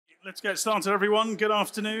Let's get started, everyone. Good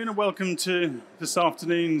afternoon and welcome to this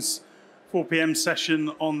afternoon's 4 p.m.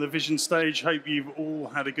 session on the Vision stage. Hope you've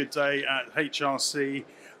all had a good day at HRC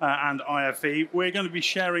and IFE. We're going to be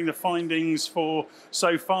sharing the findings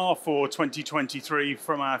so far for 2023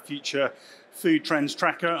 from our Future Food Trends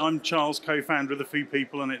Tracker. I'm Charles, co-founder of The Food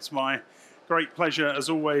People, and it's my great pleasure, as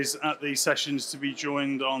always, at these sessions to be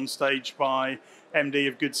joined on stage by MD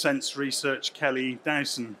of Good Sense Research, Kelly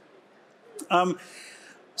Dowson.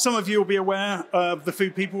 Some of you will be aware of The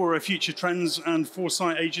Food People. We're a future trends and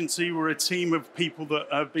foresight agency. We're a team of people that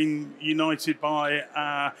have been united by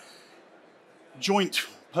a joint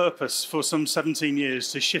purpose for some 17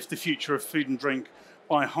 years to shift the future of food and drink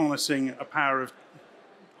by harnessing the power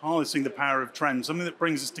of trends, something that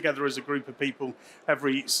brings us together as a group of people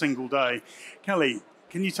every single day. Kelly,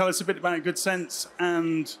 can you tell us a bit about Good Sense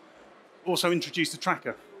and also introduce the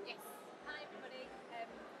tracker?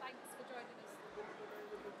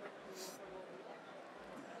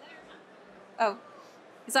 Oh,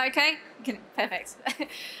 is that okay? Perfect.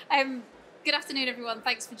 Good afternoon, everyone.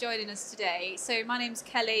 Thanks for joining us today. So my name's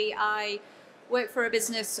Kelly. I work for a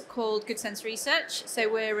business called Good Sense Research.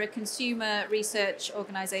 So we're a consumer research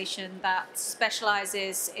organisation that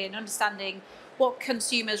specialises in understanding what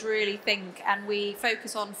consumers really think, and we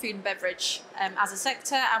focus on food and beverage as a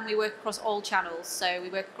sector, and we work across all channels. So we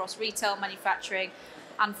work across retail, manufacturing,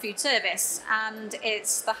 and food service, and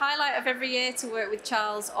it's the highlight of every year to work with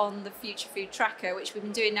Charles on the Future Food Tracker, which we've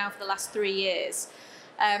been doing now for the last 3 years.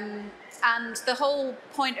 And the whole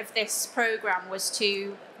point of this programme was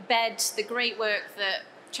to bed the great work that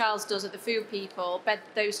Charles does at the Food People, bed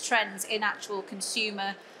those trends in actual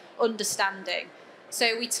consumer understanding.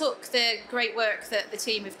 So we took the great work that the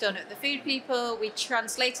team have done at the Food People, we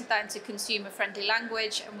translated that into consumer-friendly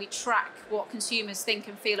language, and we track what consumers think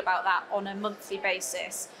and feel about that on a monthly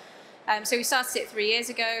basis. So we started it 3 years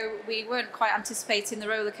ago. We weren't quite anticipating the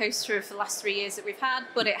roller coaster of the last 3 years that we've had,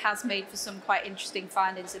 but it has made for some quite interesting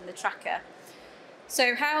findings in the tracker.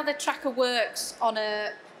 So how the tracker works on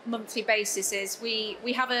a monthly basis is we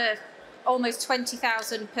have a almost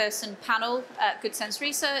 20,000 person panel at Good Sense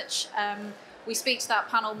Research. We speak to that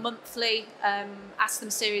panel monthly, ask them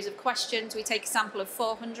a series of questions. We take a sample of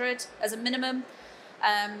 400 as a minimum.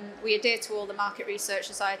 We adhere to all the Market Research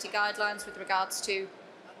Society guidelines with regards to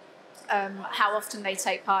how often they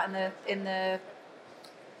take part in the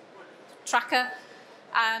tracker.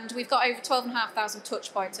 And we've got over 12,500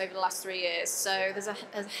 touch points over the last 3 years. So there's a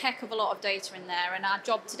heck of a lot of data in there. And our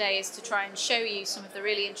job today is to try and show you some of the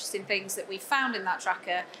really interesting things that we've found in that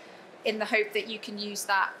tracker, in the hope that you can use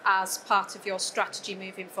that as part of your strategy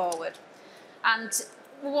moving forward. And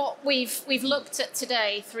what we've looked at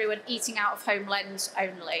today through an eating out of home lens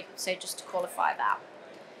only, so just to qualify that.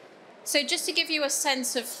 So just to give you a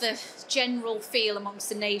sense of the general feel amongst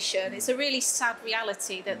the nation, it's a really sad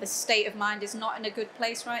reality that the state of mind is not in a good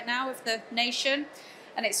place right now of the nation,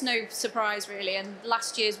 and it's no surprise really, and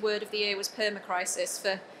last year's word of the year was permacrisis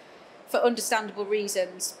for understandable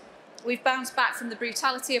reasons. We've bounced back from the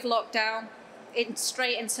brutality of lockdown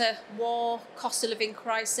straight into war, cost of living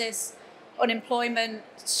crisis, unemployment,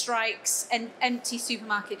 strikes, and empty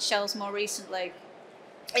supermarket shelves more recently.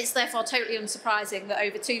 It's therefore totally unsurprising that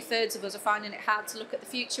over 2/3 of us are finding it hard to look at the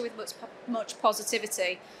future with much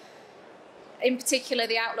positivity. In particular,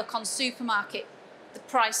 the outlook on the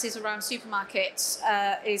prices around supermarkets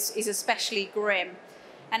is especially grim.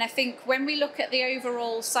 And I think when we look at the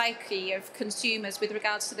overall psyche of consumers with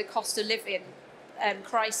regards to the cost of living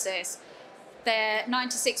crisis,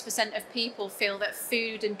 96% of people feel that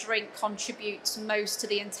food and drink contributes most to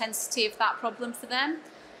the intensity of that problem for them.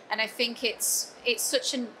 And I think it's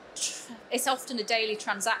often a daily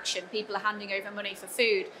transaction. People are handing over money for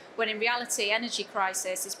food, when in reality, energy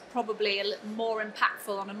crisis is probably more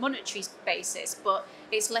impactful on a monetary basis, but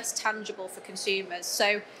it's less tangible for consumers.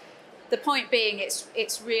 So the point being,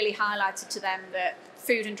 it's really highlighted to them that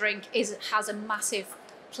food and drink has a massive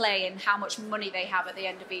play in how much money they have at the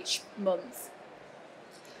end of each month.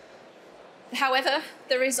 However,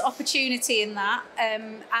 there is opportunity in that,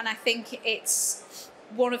 and I think it's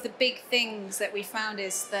one of the big things that we found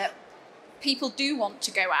is that people do want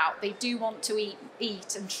to go out, they do want to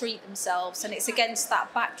eat and treat themselves, and it's against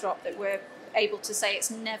that backdrop that we're able to say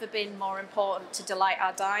it's never been more important to delight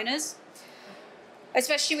our diners.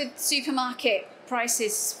 Especially with supermarket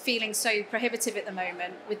prices feeling so prohibitive at the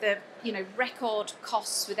moment, with the record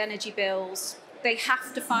costs with energy bills, they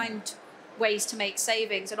have to find ways to make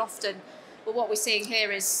savings, and often, well, what we're seeing here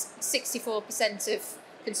is 64% of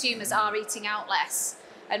consumers are eating out less,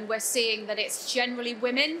 and we're seeing that it's generally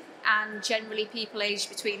women and generally people aged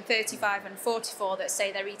between 35 and 44 that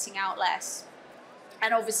say they're eating out less.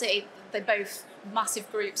 And obviously, they're both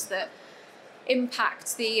massive groups that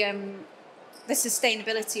impact the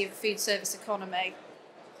sustainability of the food service economy.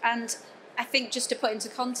 And I think just to put into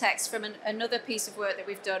context from another piece of work that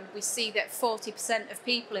we've done, we see that 40% of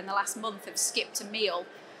people in the last month have skipped a meal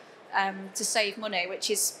to save money, which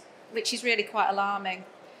is really quite alarming.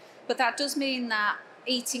 But that does mean that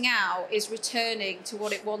eating out is returning to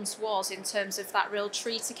what it once was in terms of that real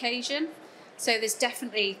treat occasion. So there's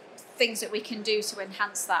definitely things that we can do to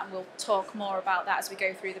enhance that, and we'll talk more about that as we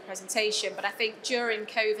go through the presentation. But I think during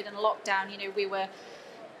COVID and lockdown, we were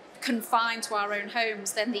confined to our own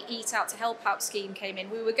homes. Then the Eat Out to Help Out scheme came in.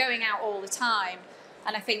 We were going out all the time,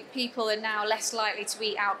 and I think people are now less likely to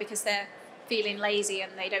eat out because they're feeling lazy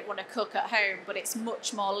and they don't want to cook at home, but it's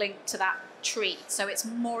much more linked to that treat. So it's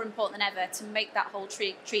more important than ever to make that whole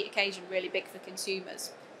treat occasion really big for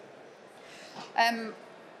consumers.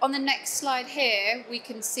 On the next slide here, we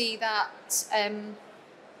can see that...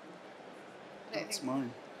 That's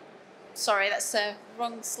mine. Sorry, that's a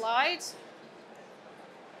wrong slide.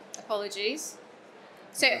 Apologies.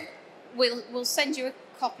 So we'll send you a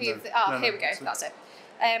copy of the... Here we go, that's it.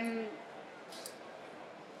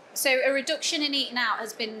 So a reduction in eating out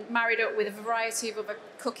has been married up with a variety of other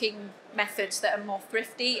cooking methods that are more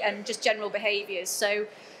thrifty and just general behaviours. So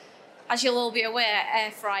as you'll all be aware,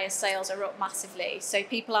 air fryer sales are up massively. So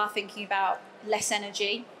people are thinking about less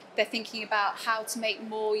energy. They're thinking about how to make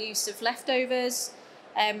more use of leftovers.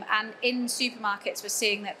 And in supermarkets, we're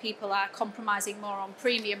seeing that people are compromising more on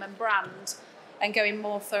premium and brand and going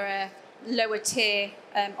more for a lower tier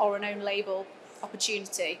or an own label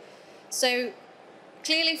opportunity. So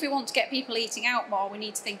clearly, if we want to get people eating out more, we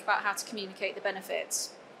need to think about how to communicate the benefits.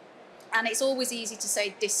 And it's always easy to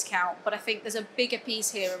say discount, but I think there's a bigger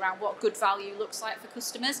piece here around what good value looks like for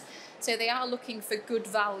customers. So they are looking for good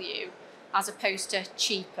value as opposed to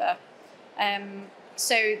cheaper.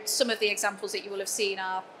 So some of the examples that you will have seen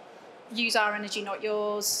are use our energy, not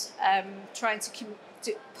yours, trying to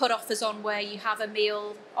put offers on where you have a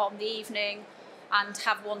meal on the evening and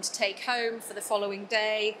have one to take home for the following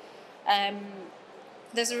day.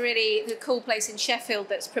 There's a really cool place in Sheffield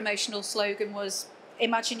that's promotional slogan was,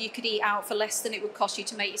 imagine you could eat out for less than it would cost you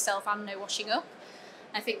to make yourself and no washing up.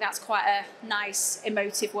 I think that's quite a nice,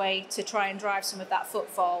 emotive way to try and drive some of that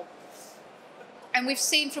footfall. And we've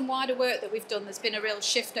seen from wider work that we've done, there's been a real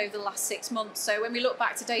shift over the last 6 months. So when we look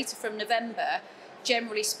back to data from November,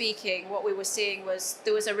 generally speaking, what we were seeing was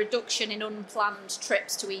there was a reduction in unplanned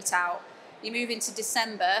trips to eat out. You move into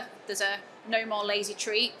December, there's a no more lazy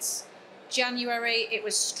treats. January, it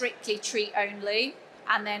was strictly treat only.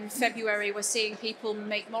 And then February, we're seeing people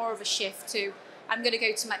make more of a shift to, I'm going to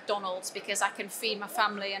go to McDonald's because I can feed my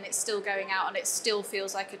family and it's still going out and it still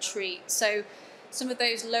feels like a treat. So some of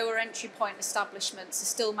those lower entry point establishments are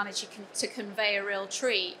still managing to convey a real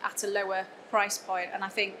treat at a lower price point. And I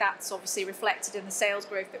think that's obviously reflected in the sales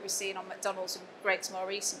growth that we've seen on McDonald's and Greggs more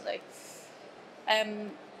recently.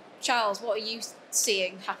 Charles, what are you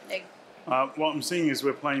seeing happening? What I'm seeing is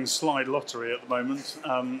we're playing slide lottery at the moment.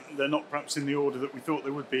 They're not perhaps in the order that we thought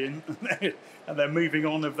they would be in, and they're moving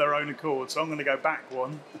on of their own accord. So I'm going to go back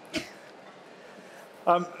one.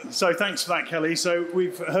 So thanks for that, Kelly. So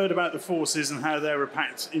we've heard about the forces and how they're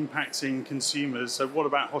impacting consumers. So what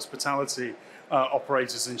about hospitality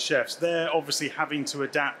operators and chefs? They're obviously having to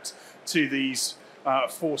adapt to these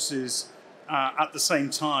forces at the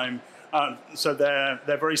same time. So they're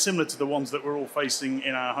very similar to the ones that we're all facing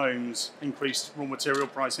in our homes: increased raw material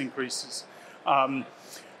price increases,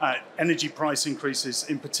 energy price increases,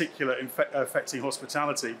 in particular affecting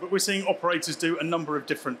hospitality. But we're seeing operators do a number of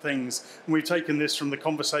different things, and we've taken this from the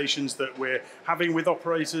conversations that we're having with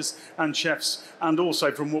operators and chefs, and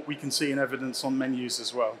also from what we can see in evidence on menus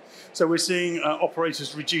as well. So we're seeing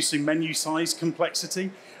operators reducing menu size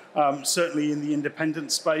complexity. Certainly in the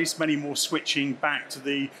independent space, many more switching back to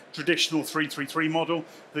the traditional 3-3-3 model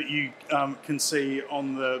that you can see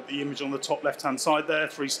on the image on the top left-hand side there: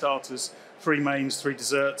 3 starters, 3 mains, 3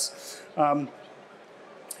 desserts.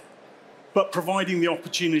 But providing the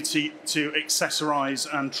opportunity to accessorize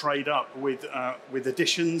and trade up with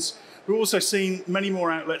additions. We're also seeing many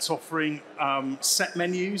more outlets offering set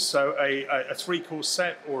menus, so a 3-course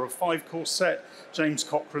set or a 5-course set. James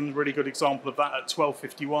Cochran, really good example of that at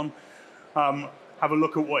 $12.51. Have a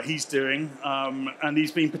look at what he's doing, and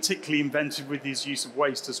he's been particularly inventive with his use of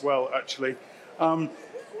waste as well, actually.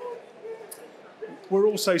 We're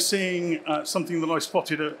also seeing something that I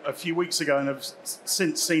spotted a few weeks ago and have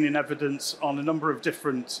since seen in evidence on a number of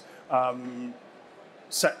different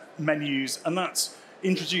set menus, and that's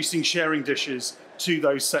introducing sharing dishes to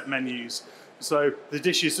those set menus. So the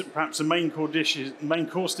dishes, perhaps the main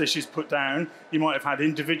course dishes put down, you might have had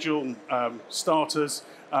individual starters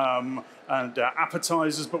and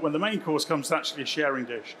appetizers, but when the main course comes, it's actually a sharing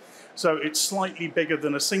dish. So it's slightly bigger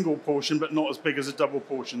than a single portion, but not as big as a double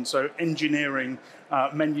portion. So engineering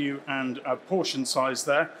menu and portion size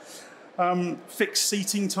there. Fixed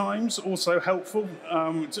seating times, also helpful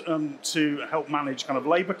to help manage kind of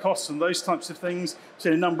labour costs and those types of things.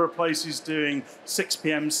 So a number of places doing 6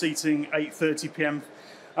 p.m. seating, 8:30 p.m.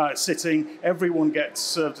 Sitting. Everyone gets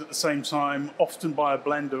served at the same time, often by a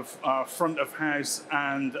blend of front of house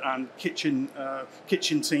and kitchen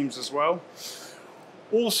teams as well.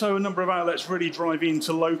 Also, a number of outlets really drive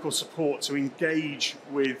into local support to engage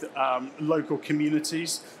with local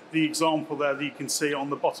communities. The example there that you can see on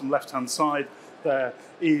the bottom left-hand side there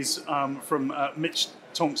is from Mitch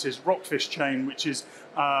Tonks' Rockfish chain, which is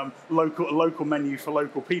a local menu for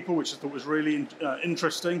local people, which I thought was really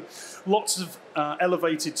interesting. Lots of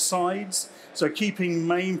elevated sides, so keeping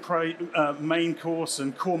main course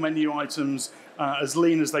and core menu items as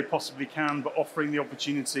lean as they possibly can, but offering the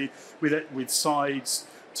opportunity with sides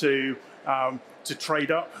to trade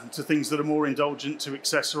up to things that are more indulgent, to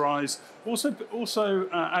accessorize. Also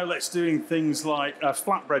outlets doing things like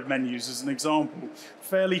flatbread menus as an example.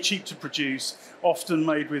 Fairly cheap to produce, often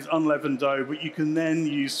made with unleavened dough, but you can then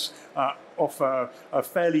offer a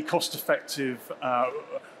fairly cost-effective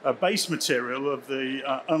base material of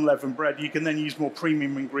the unleavened bread. You can then use more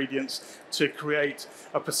premium ingredients to create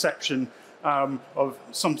a perception of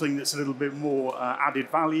something that's a little bit more added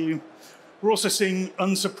value. We're also seeing,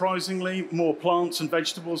 unsurprisingly, more plants and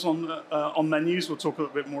vegetables on menus. We'll talk a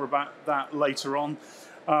little bit more about that later on.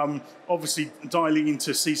 Obviously, dialing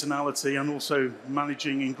into seasonality and also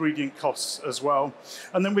managing ingredient costs as well.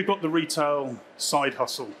 And then we've got the retail side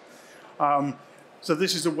hustle. So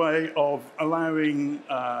this is a way of allowing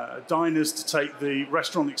diners to take the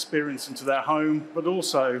restaurant experience into their home, but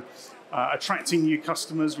also attracting new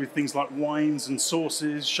customers with things like wines and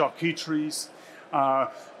sauces, charcuteries,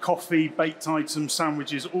 coffee, baked items,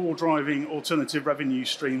 sandwiches, all driving alternative revenue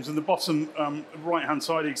streams. And the bottom right-hand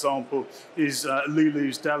side example is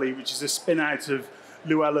Lulu's Deli, which is a spin-out of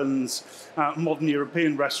Llewellyn's modern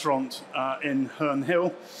European restaurant in Herne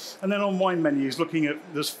Hill. And then on wine menus, looking at,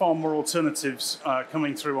 there's far more alternatives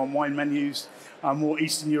coming through on wine menus. More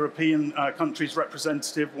Eastern European countries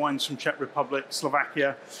representative, wines from Czech Republic,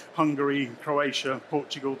 Slovakia, Hungary, Croatia,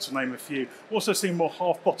 Portugal, to name a few. Also seeing more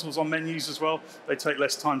half bottles on menus as well. They take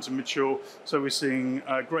less time to mature, so we're seeing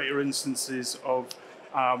greater instances of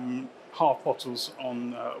half bottles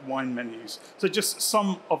on wine menus. So just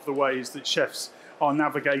some of the ways that chefs are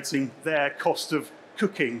navigating their cost of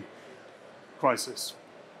cooking crisis.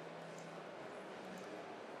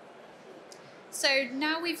 So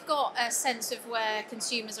now we've got a sense of where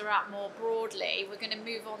consumers are at more broadly, we're going to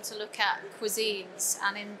move on to look at cuisines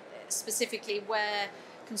and specifically where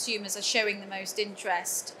consumers are showing the most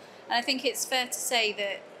interest. And I think it's fair to say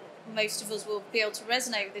that most of us will be able to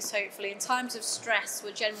resonate with this, hopefully. In times of stress,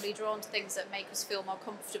 we're generally drawn to things that make us feel more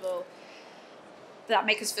comfortable, that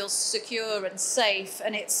make us feel secure and safe,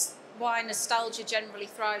 and it's why nostalgia generally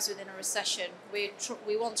thrives within a recession. We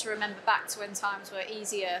want to remember back to when times were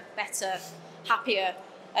easier, better, happier,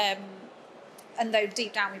 and though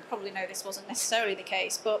deep down we probably know this wasn't necessarily the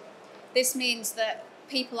case, but this means that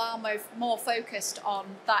people are more focused on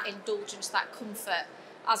that indulgence, that comfort,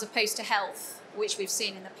 as opposed to health, which we've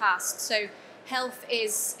seen in the past. So health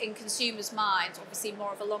is, in consumers' minds, obviously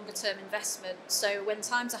more of a longer term investment. So when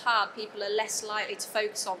times are hard, people are less likely to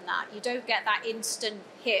focus on that. You don't get that instant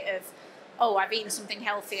hit of, oh, I've eaten something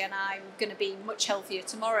healthy and I'm going to be much healthier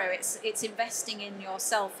tomorrow. It's investing in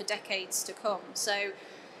yourself for decades to come. So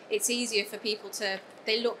it's easier for people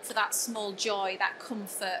they look for that small joy, that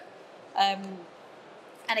comfort, and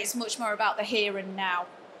it's much more about the here and now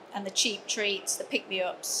and the cheap treats, the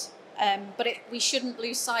pick-me-ups. But we shouldn't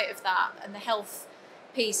lose sight of that, and the health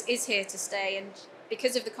piece is here to stay. And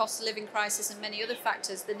because of the cost of living crisis and many other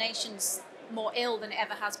factors, the nation's more ill than it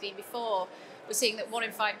ever has been before. We're seeing that 1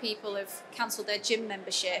 in 5 people have cancelled their gym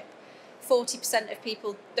membership. 40% of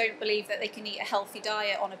people don't believe that they can eat a healthy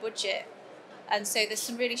diet on a budget. And so there's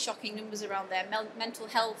some really shocking numbers around there. Mental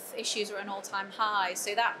health issues are at an all-time high.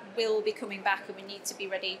 So that will be coming back, and we need to be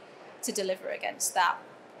ready to deliver against that.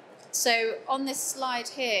 So on this slide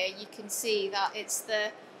here, you can see that it's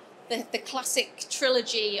the classic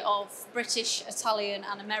trilogy of British, Italian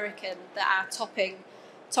and American that are topping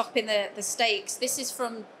the stakes. This is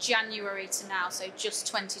from January to now, so just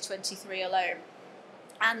 2023 alone.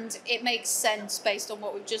 And it makes sense based on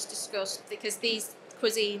what we've just discussed, because these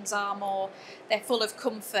cuisines they're full of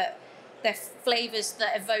comfort. they're flavours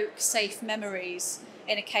that evoke safe memories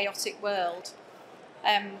in a chaotic world.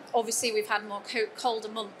 Obviously, we've had more colder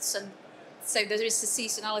months, and so there is the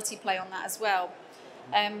seasonality play on that as well.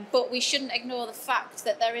 But we shouldn't ignore the fact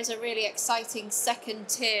that there is a really exciting second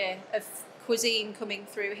tier of cuisine coming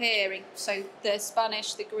through here. So the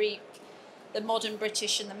Spanish, the Greek, the modern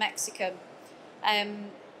British and the Mexican.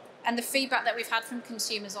 And the feedback that we've had from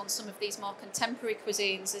consumers on some of these more contemporary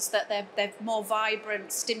cuisines is that they're more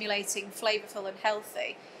vibrant, stimulating, flavourful and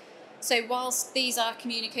healthy. So whilst these are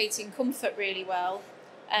communicating comfort really well,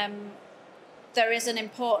 there is an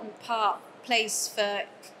important place for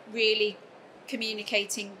really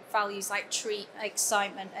communicating values like treat,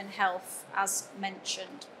 excitement and health, as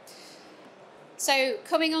mentioned. So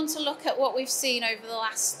coming on to look at what we've seen over the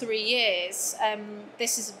last 3 years,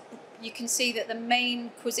 you can see that the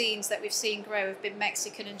main cuisines that we've seen grow have been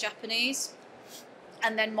Mexican and Japanese,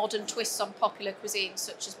 and then modern twists on popular cuisines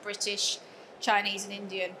such as British, Chinese and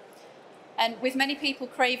Indian. And with many people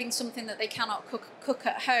craving something that they cannot cook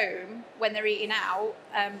at home when they're eating out,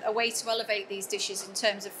 a way to elevate these dishes in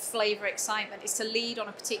terms of flavour excitement is to lead on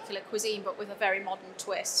a particular cuisine but with a very modern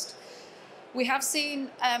twist. We have seen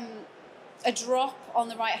a drop on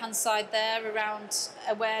the right hand side there around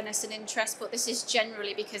awareness and interest, but this is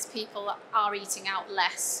generally because people are eating out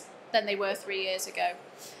less than they were 3 years ago.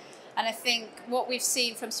 And I think what we've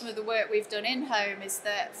seen from some of the work we've done in home is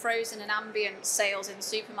that frozen and ambient sales in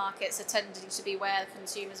supermarkets are tending to be where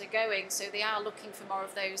consumers are going, so they are looking for more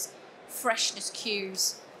of those freshness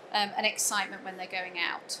cues and excitement when they're going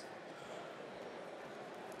out.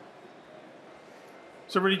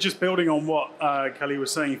 So really just building on what Kelly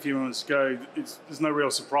was saying a few moments ago, there's no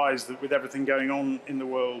real surprise that with everything going on in the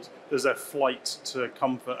world, there's a flight to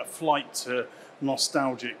comfort, a flight to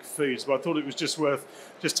nostalgic foods. But I thought it was just worth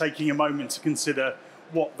just taking a moment to consider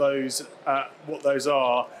what those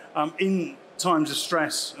are. In times of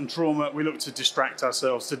stress and trauma, we look to distract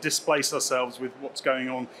ourselves, to displace ourselves with what's going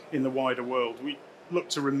on in the wider world. We look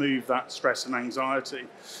to remove that stress and anxiety.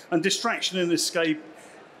 And distraction and escape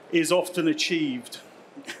is often achieved.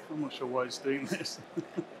 I'm not sure why it's doing this.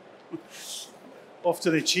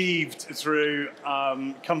 Often achieved through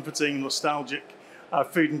comforting, nostalgic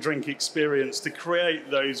food and drink experience to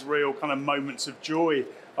create those real kind of moments of joy,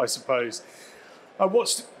 I suppose.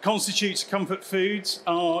 What constitutes comfort foods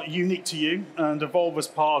are unique to you and evolve as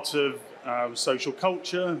part of social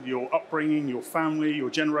culture, your upbringing, your family, your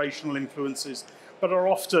generational influences, but are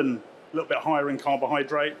often a little bit higher in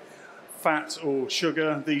carbohydrate, fat or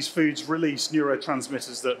sugar. These foods release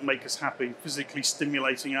neurotransmitters that make us happy, physically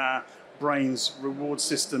stimulating our brain's reward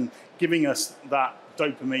system, giving us that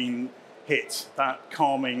dopamine hit, that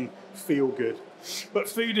calming feel good. But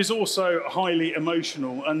food is also highly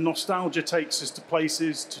emotional, and nostalgia takes us to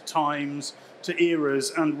places, to times, to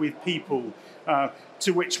eras, and with people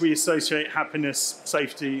to which we associate happiness,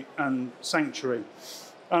 safety, and sanctuary.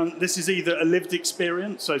 This is either a lived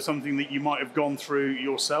experience, so something that you might have gone through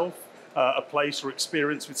yourself, a place or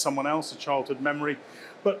experience with someone else, a childhood memory,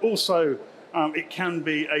 but also it can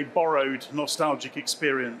be a borrowed nostalgic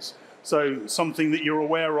experience. So something that you're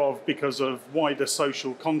aware of because of wider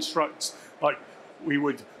social constructs, like we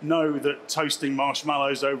would know that toasting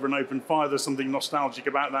marshmallows over an open fire, there's something nostalgic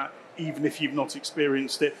about that, even if you've not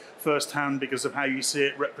experienced it firsthand because of how you see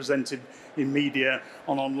it represented in media,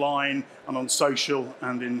 online, and on social,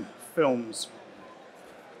 and in films.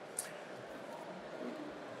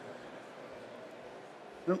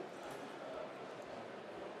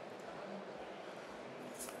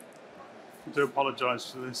 I do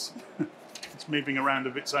apologise for this. It's moving around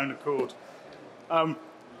of its own accord.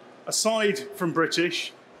 Aside from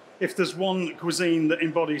British, if there's one cuisine that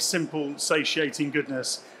embodies simple, satiating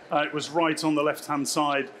goodness, it was right on the left-hand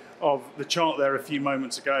side of the chart there a few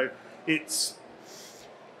moments ago. It's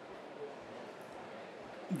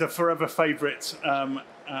the forever favourite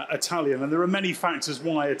Italian, and there are many factors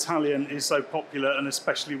why Italian is so popular and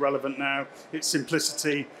especially relevant now. Its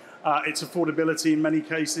simplicity, its affordability in many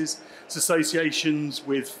cases, its associations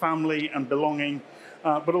with family and belonging,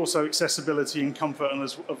 but also accessibility and comfort, and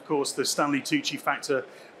of course the Stanley Tucci factor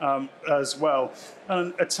as well.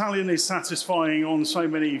 And Italian is satisfying on so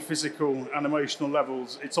many physical and emotional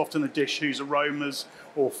levels. It's often a dish whose aromas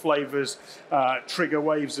or flavours trigger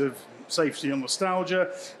waves of safety and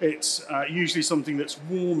nostalgia. It's usually something that's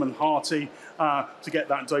warm and hearty to get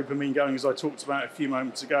that dopamine going, as I talked about a few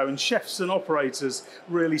moments ago. And chefs and operators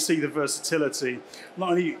really see the versatility. Not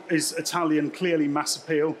only is Italian clearly mass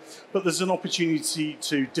appeal, but there's an opportunity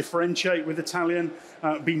to differentiate with Italian,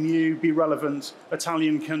 be new, be relevant.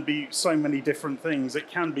 Italian can be so many different things. It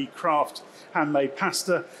can be craft, handmade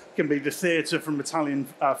pasta, it can be the theatre from Italian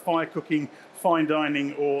fire cooking, fine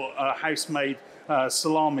dining, or house-made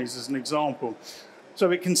salamis as an example.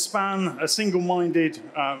 So it can span a single-minded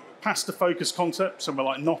pasta-focused concept, somewhere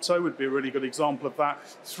like Notto would be a really good example of that,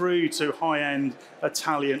 through to high-end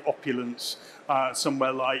Italian opulence,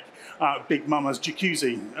 somewhere like Big Mama's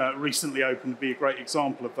Jacuzzi recently opened, would be a great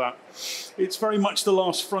example of that. It's very much the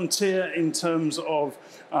last frontier in terms of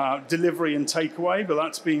delivery and takeaway, but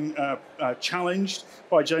that's been challenged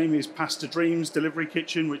by Jamie's Pasta Dreams delivery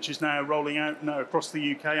kitchen, which is now rolling out now across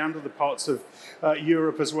the UK and other parts of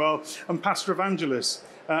Europe as well, and Pasta Evangelis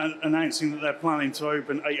announcing that they're planning to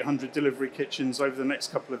open 800 delivery kitchens over the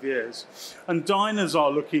next couple of years. And diners are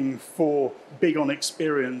looking for big on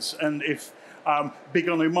experience, and if Big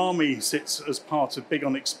on Umami sits as part of Big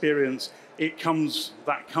on Experience, that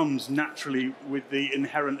comes naturally with the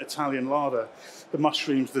inherent Italian larder. The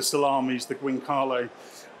mushrooms, the salamis, the guanciale,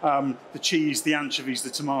 the cheese, the anchovies, the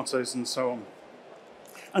tomatoes, and so on.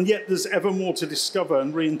 And yet there's ever more to discover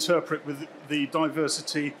and reinterpret with the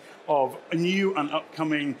diversity of new and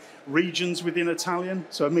upcoming regions within Italian.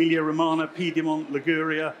 So Emilia-Romagna, Piedmont,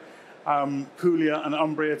 Liguria, Puglia and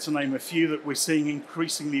Umbria, to name a few, that we're seeing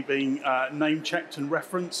increasingly being name-checked and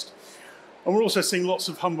referenced. And we're also seeing lots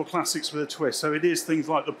of humble classics with a twist. So it is things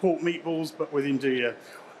like the pork meatballs, but with Nduja.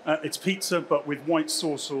 It's pizza, but with white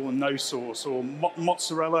sauce or no sauce, or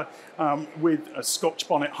mozzarella with a Scotch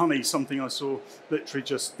bonnet honey, something I saw literally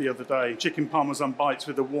just the other day. Chicken parmesan bites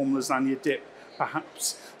with a warm lasagna dip,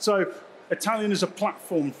 perhaps. So Italian is a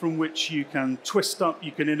platform from which you can twist up,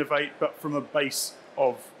 you can innovate, but from a base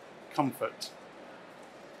of comfort.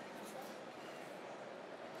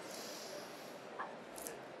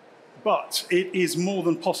 But it is more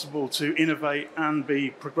than possible to innovate and be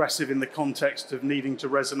progressive in the context of needing to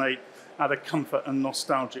resonate at a comfort and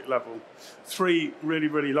nostalgic level. Three really,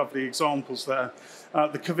 really lovely examples there.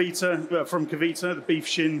 The Cavita, from Cavita, the beef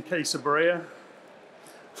shin quesabirria.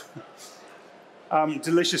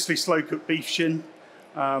 Deliciously slow-cooked beef shin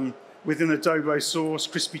with an adobo sauce,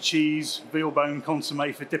 crispy cheese, veal bone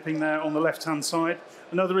consomme for dipping there on the left-hand side.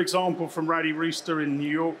 Another example from Rowdy Rooster in New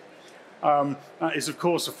York. That is, of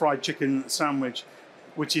course, a fried chicken sandwich,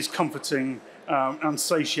 which is comforting and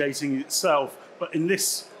satiating itself, but in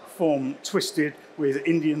this form, twisted with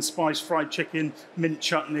Indian spice fried chicken, mint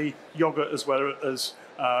chutney, yogurt, as well as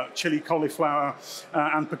chili cauliflower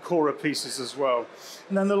and pakora pieces as well.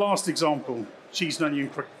 And then the last example, cheese and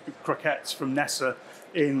onion croquettes from Nessa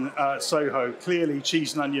in Soho. Clearly,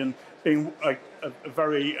 cheese and onion being a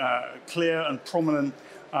very clear and prominent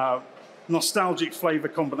nostalgic flavour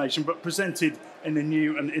combination, but presented in a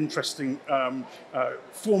new and interesting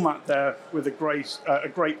format there with a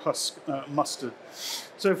great plus mustard.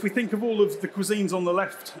 So if we think of all of the cuisines on the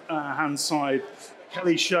left-hand side,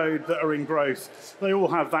 Kelly showed that are in growth, they all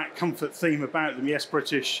have that comfort theme about them. Yes,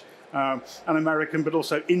 British and American, but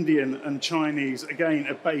also Indian and Chinese, again,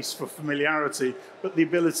 a base for familiarity, but the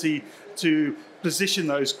ability to position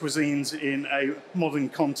those cuisines in a modern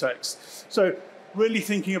context. So really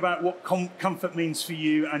thinking about what comfort means for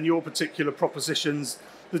you and your particular propositions,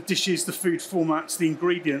 the dishes, the food formats, the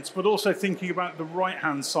ingredients, but also thinking about the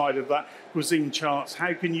right-hand side of that cuisine chart.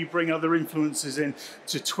 How can you bring other influences in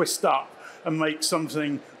to twist up and make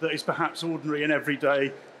something that is perhaps ordinary and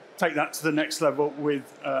everyday, take that to the next level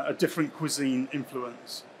with a different cuisine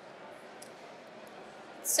influence?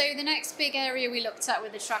 So the next big area we looked at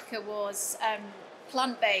with the tracker was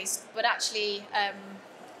plant-based, but actually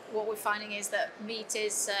what we're finding is that meat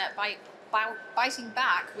is biting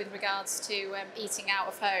back with regards to eating out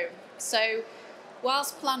of home. So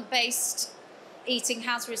whilst plant-based eating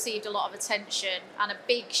has received a lot of attention and a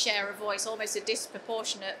big share of voice, almost a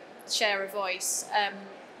disproportionate share of voice,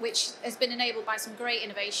 which has been enabled by some great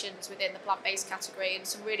innovations within the plant-based category and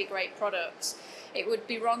some really great products, it would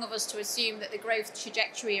be wrong of us to assume that the growth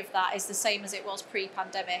trajectory of that is the same as it was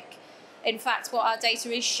pre-pandemic. In fact, what our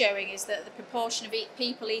data is showing is that the proportion of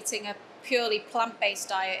people eating a purely plant-based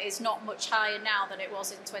diet is not much higher now than it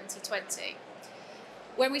was in 2020.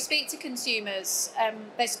 When we speak to consumers,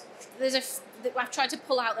 I've tried to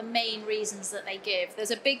pull out the main reasons that they give.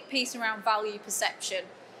 There's a big piece around value perception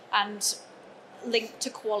and linked to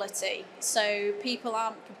quality. So people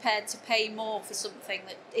aren't prepared to pay more for something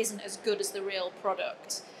that isn't as good as the real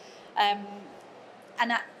product.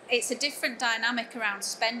 And it's a different dynamic around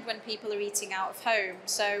spend when people are eating out of home.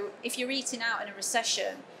 So if you're eating out in a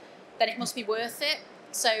recession, then it must be worth it.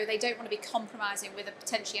 So they don't want to be compromising with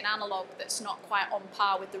potentially an analogue that's not quite on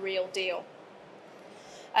par with the real deal.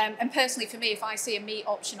 And personally, for me, if I see a meat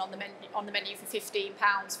option on the menu for £15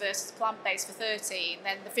 versus plant-based for £13,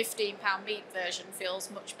 then the £15 meat version feels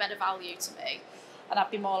much better value to me, and I'd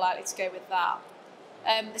be more likely to go with that.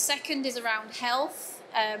 The second is around health,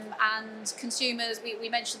 and consumers. We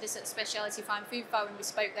mentioned this at Specialty Fine Food Fair when we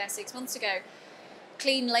spoke there 6 months ago.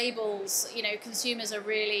 Clean labels, consumers are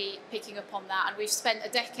really picking up on that, and we've spent a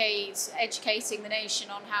decade educating the nation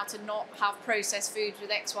on how to not have processed foods with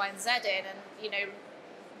X, Y, and Z in, and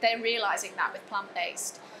they're realising that with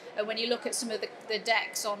plant-based. And when you look at some of the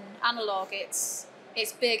decks on analogue, it's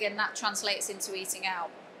big, and that translates into eating out.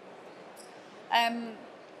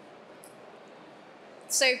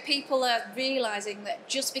 So people are realising that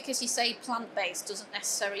just because you say plant-based doesn't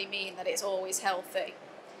necessarily mean that it's always healthy.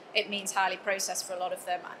 It means highly processed for a lot of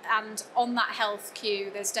them. And on that health cue,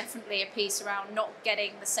 there's definitely a piece around not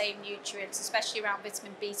getting the same nutrients, especially around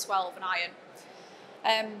vitamin B12 and iron.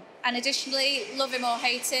 And additionally, love him or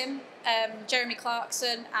hate him, Jeremy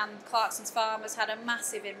Clarkson and Clarkson's Farmers had a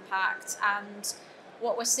massive impact. And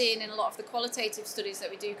what we're seeing in a lot of the qualitative studies that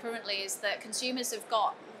we do currently is that consumers have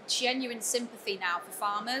got genuine sympathy now for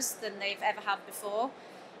farmers than they've ever had before.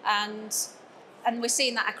 And we're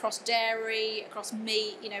seeing that across dairy, across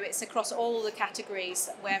meat, it's across all the categories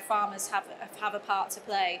where farmers have a part to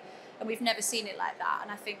play. And we've never seen it like that. And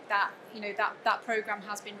I think that, that programme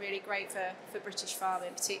has been really great for British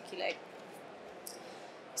farming particularly.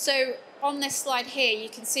 So on this slide here, you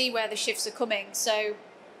can see where the shifts are coming. So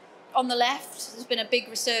on the left, there's been a big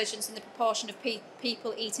resurgence in the proportion of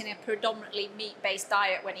people eating a predominantly meat-based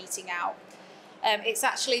diet when eating out. It's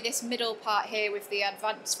actually this middle part here with the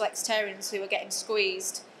advanced flexitarians who are getting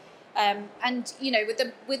squeezed. And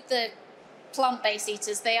with the plant-based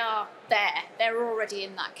eaters, they are there. They're already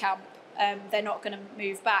in that camp. They're not going to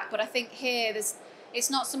move back. But I think here, it's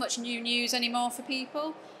not so much new news anymore for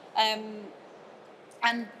people.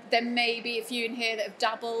 And there may be a few in here that have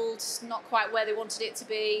dabbled, not quite where they wanted it to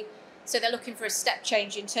be. So they're looking for a step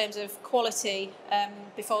change in terms of quality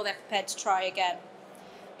before they're prepared to try again.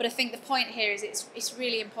 But I think the point here is it's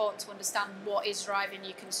really important to understand what is driving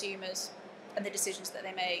your consumers and the decisions that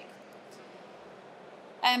they make.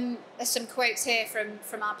 There's some quotes here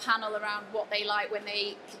from our panel around what they like when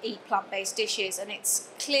they eat plant-based dishes, and it's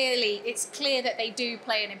clear that they do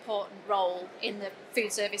play an important role in the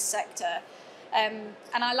food service sector. And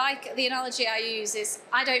I like the analogy I use is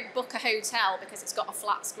I don't book a hotel because it's got a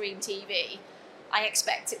flat screen TV. I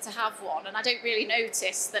expect it to have one, and I don't really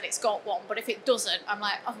notice that it's got one, but if it doesn't, I'm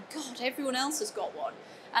like, oh God, everyone else has got one.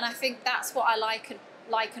 And I think that's what I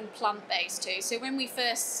liken plant-based to. So when we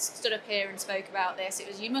first stood up here and spoke about this, it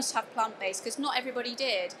was you must have plant-based because not everybody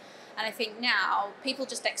did. And I think now people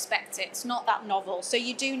just expect it. It's not that novel, so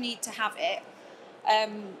you do need to have it.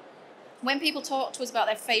 When people talk to us about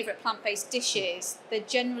their favourite plant-based dishes, they're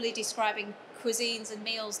generally describing cuisines and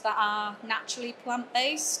meals that are naturally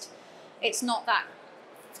plant-based. It's not that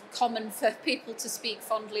common for people to speak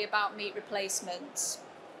fondly about meat replacements.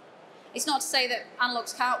 It's not to say that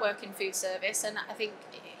analogues can't work in food service, and I think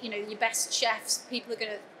your best chefs, people are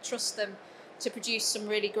going to trust them to produce some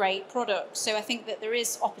really great products. So I think that there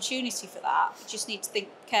is opportunity for that. You just need to think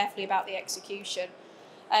carefully about the execution.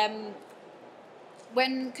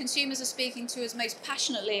 When consumers are speaking to us most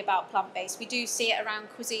passionately about plant-based, we do see it around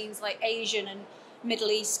cuisines like Asian and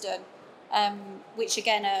Middle Eastern, which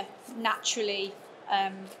again are naturally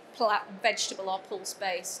vegetable or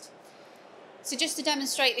pulse-based. So just to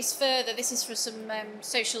demonstrate this further, this is for some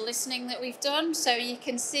social listening that we've done. So you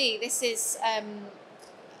can see this is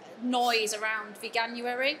noise around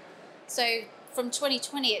Veganuary. So from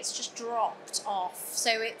 2020, it's just dropped off.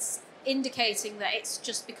 So it's indicating that it's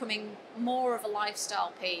just becoming more of a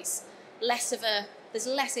lifestyle piece, there's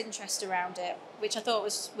less interest around it, which I thought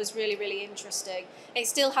was really, really interesting. It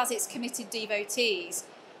still has its committed devotees,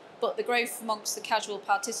 but the growth amongst the casual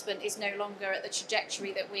participant is no longer at the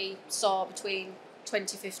trajectory that we saw between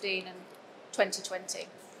 2015 and 2020.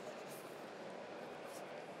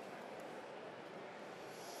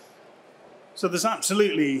 So there's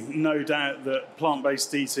absolutely no doubt that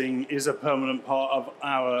plant-based eating is a permanent part of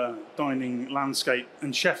our dining landscape,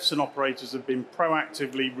 and chefs and operators have been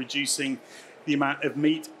proactively reducing the amount of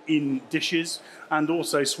meat in dishes and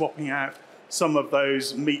also swapping out some of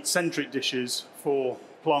those meat-centric dishes for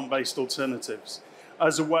plant-based alternatives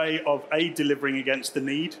as a way of delivering against the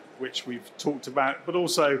need, which we've talked about, but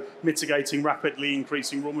also mitigating rapidly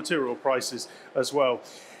increasing raw material prices as well.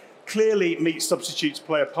 Clearly, meat substitutes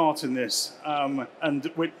play a part in this, and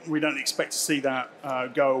we don't expect to see that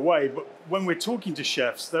go away. But when we're talking to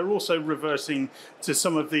chefs, they're also reverting to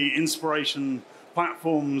some of the inspiration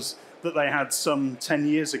platforms that they had some 10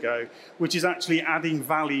 years ago, which is actually adding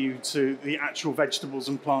value to the actual vegetables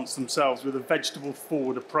and plants themselves with a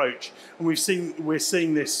vegetable-forward approach. And we're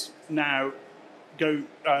seeing this now go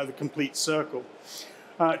the complete circle.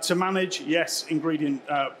 To manage, yes, ingredient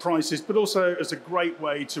prices, but also as a great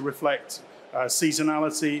way to reflect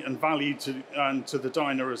seasonality and value to the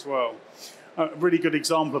diner as well. A really good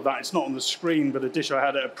example of that, it's not on the screen, but a dish I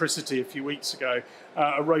had at Apricity a few weeks ago,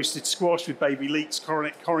 a roasted squash with baby leeks,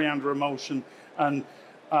 coriander emulsion, and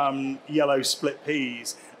yellow split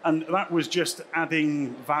peas. And that was just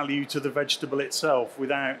adding value to the vegetable itself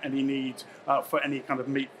without any need for any kind of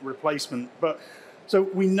meat replacement. So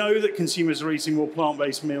we know that consumers are eating more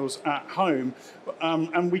plant-based meals at home,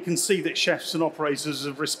 and we can see that chefs and operators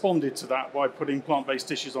have responded to that by putting plant-based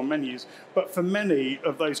dishes on menus. But for many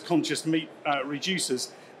of those conscious meat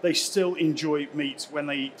reducers, they still enjoy meat when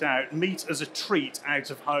they eat out. Meat as a treat out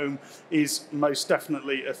of home is most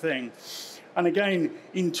definitely a thing. And again,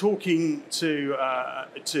 in talking to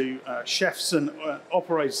chefs and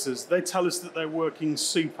operators, they tell us that they're working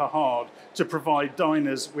super hard to provide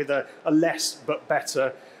diners with a less but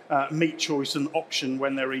better meat choice and option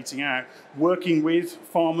when they're eating out, working with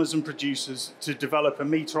farmers and producers to develop a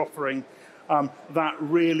meat offering that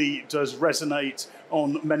really does resonate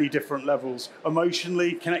on many different levels.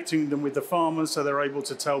 Emotionally, connecting them with the farmers so they're able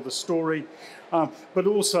to tell the story, but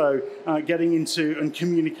also getting into and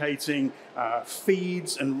communicating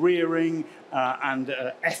feeds and rearing and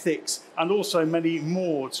ethics, and also many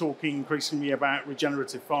more, talking increasingly about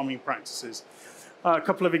regenerative farming practices. A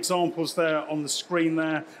couple of examples there on the screen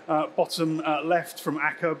there. Bottom left from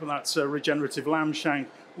Akub, that's a regenerative lamb shank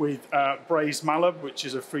with braised malab, which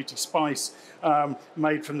is a fruity spice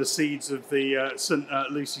made from the seeds of the St.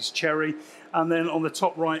 Lucy's cherry. And then on the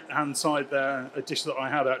top right-hand side there, a dish that I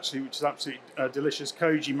had actually, which is absolutely delicious,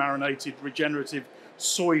 koji marinated, regenerative,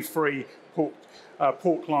 soy-free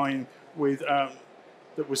pork loin with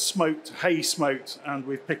that was smoked, hay smoked, and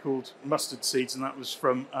with pickled mustard seeds, and that was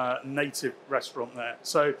from a native restaurant there.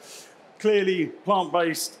 So clearly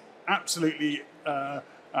plant-based, absolutely a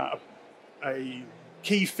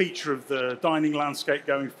key feature of the dining landscape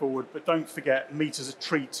going forward, but don't forget meat as a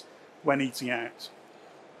treat when eating out.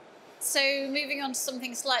 So moving on to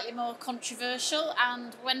something slightly more controversial,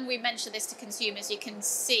 and when we mention this to consumers, you can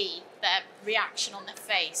see their reaction on their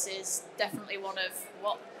face is definitely one of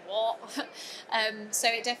what? So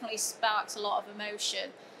it definitely sparks a lot of emotion.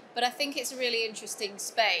 But I think it's a really interesting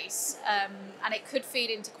space, and it could feed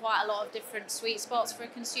into quite a lot of different sweet spots for a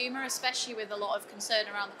consumer, especially with a lot of concern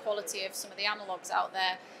around the quality of some of the analogues out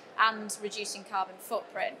there and reducing carbon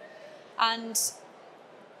footprint. And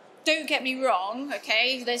don't get me wrong,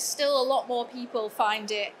 okay, there's still a lot more people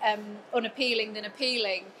find it unappealing than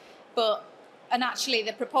appealing, and actually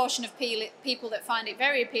the proportion of people that find it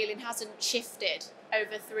very appealing hasn't shifted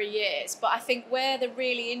over 3 years. But I think where the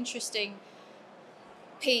really interesting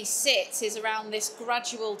piece sits is around this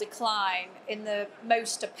gradual decline in the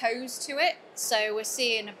most opposed to it. So we're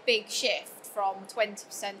seeing a big shift from 20%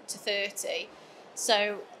 to 30%.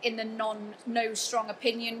 So in the no strong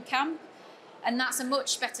opinion camp. And that's a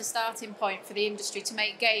much better starting point for the industry to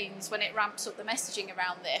make gains when it ramps up the messaging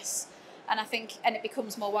around this. And I think, and it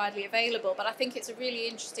becomes more widely available. But I think it's a really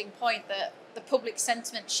interesting point that the public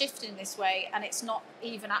sentiment shifted in this way, and it's not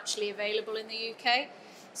even actually available in the UK.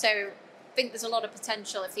 So I think there's a lot of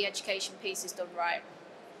potential if the education piece is done right.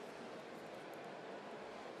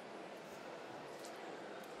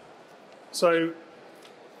 So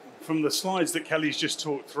from the slides that Kelly's just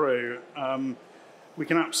talked through, we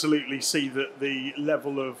can absolutely see that the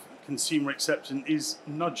level of consumer acceptance is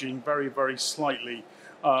nudging very, very slightly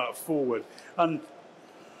forward. And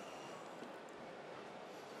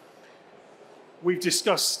we've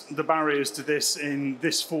discussed the barriers to this in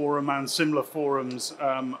this forum and similar forums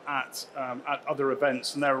at other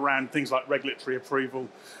events, and they're around things like regulatory approval,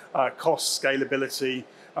 cost, scalability,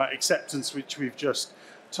 acceptance, which we've just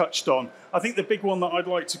touched on. I think the big one that I'd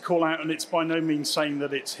like to call out, and it's by no means saying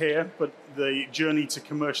that it's here, but the journey to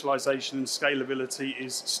commercialization and scalability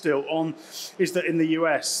is still on, is that in the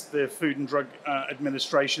US, the Food and Drug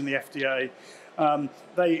Administration, the FDA,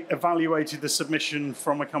 they evaluated the submission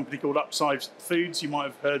from a company called Upside Foods. You might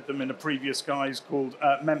have heard them in a previous guise called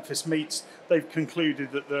Memphis Meats. They've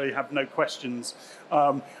concluded that they have no questions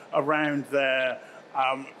around their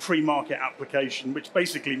pre-market application, which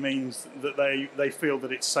basically means that they feel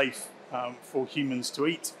that it's safe for humans to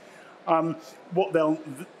eat. What they'll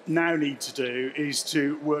now need to do is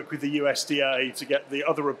to work with the USDA to get the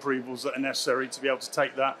other approvals that are necessary to be able to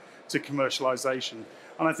take that to commercialization.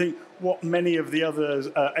 And I think what many of the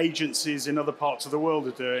other agencies in other parts of the world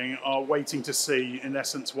are doing are waiting to see, in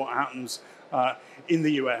essence, what happens in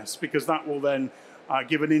the US, because that will then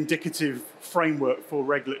give an indicative framework for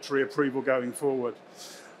regulatory approval going forward.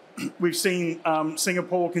 We've seen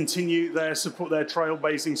Singapore continue their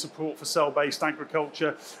trailblazing support for cell-based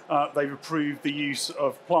agriculture. They've approved the use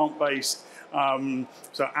of plant-based,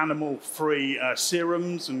 so animal-free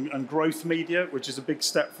serums and growth media, which is a big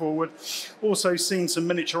step forward. Also seen some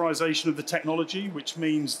miniaturization of the technology, which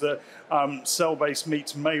means that cell-based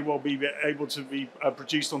meats may well be able to be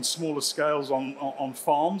produced on smaller scales on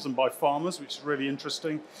farms and by farmers, which is really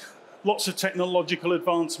interesting. Lots of technological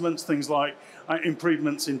advancements, things like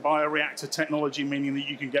improvements in bioreactor technology, meaning that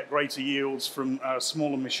you can get greater yields from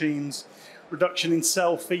smaller machines. Reduction in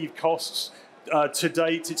cell feed costs. To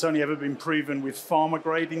date, it's only ever been proven with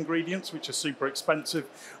farmer-grade ingredients, which are super expensive.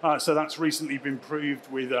 So that's recently been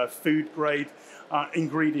proved with food-grade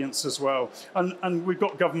ingredients as well. And we've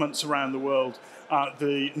got governments around the world,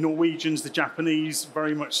 the Norwegians, the Japanese,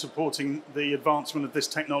 very much supporting the advancement of this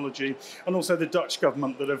technology, and also the Dutch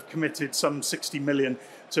government that have committed some 60 million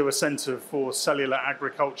to a centre for cellular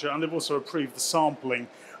agriculture, and they've also approved the sampling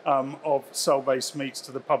of cell-based meats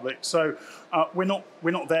to the public. So we're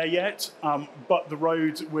not there yet, but the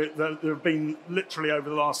road, there have been literally over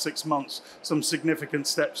the last 6 months some significant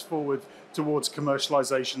steps forward towards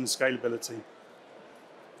commercialisation and scalability.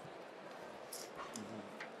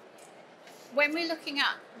 When we're looking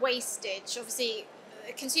at wastage, obviously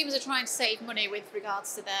consumers are trying to save money with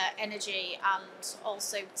regards to their energy and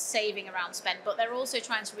also saving around spend, but they're also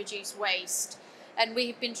trying to reduce waste. And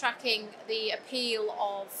we've been tracking the appeal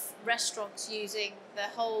of restaurants using the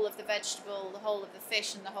whole of the vegetable, the whole of the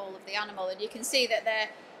fish and the whole of the animal. And you can see that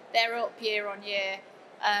they're up year on year.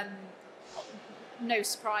 No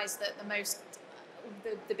surprise that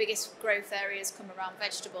the biggest growth areas come around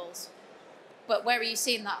vegetables. But where are you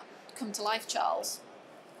seeing that come to life, Charles?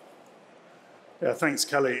 Yeah, thanks,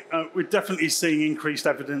 Kelly. We're definitely seeing increased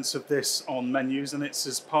evidence of this on menus, and it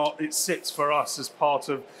sits for us as part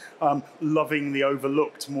of loving the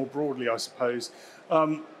overlooked more broadly, I suppose.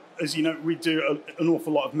 As you know, we do an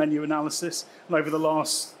awful lot of menu analysis, and over the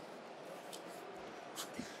last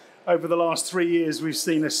 3 years, we've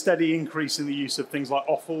seen a steady increase in the use of things like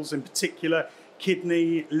offals, in particular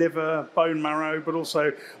kidney, liver, bone marrow, but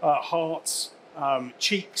also hearts,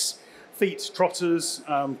 cheeks, feet, trotters,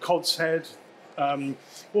 cod's head.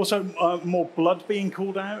 Also more blood being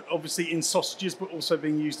called out, obviously in sausages, but also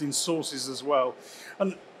being used in sauces as well.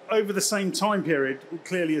 And over the same time period,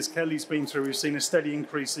 clearly as Kelly's been through, we've seen a steady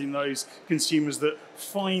increase in those consumers that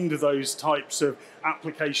find those types of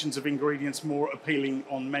applications of ingredients more appealing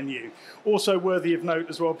on menu. Also worthy of note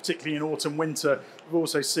as well, particularly in autumn, winter, we've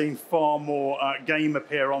also seen far more game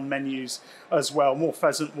appear on menus as well, more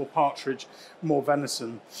pheasant, more partridge, more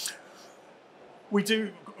venison.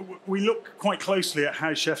 We look quite closely at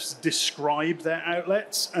how chefs describe their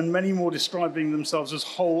outlets, and many more describing themselves as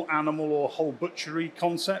whole animal or whole butchery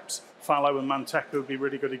concepts. Fallow and Manteca would be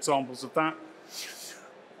really good examples of that.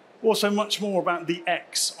 Also much more about the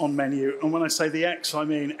X on menu, and when I say the X, I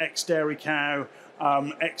mean ex-dairy cow,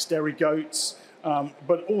 ex-dairy goats,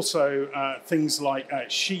 but also things like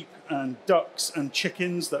sheep and ducks and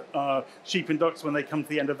chickens, that sheep and ducks when they come to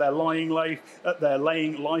the end of their laying life,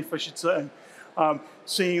 I should say.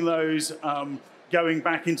 Seeing those going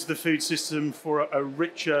back into the food system for a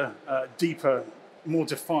richer, deeper, more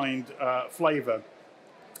defined flavour.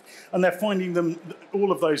 And they're finding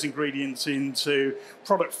all of those ingredients into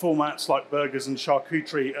product formats like burgers and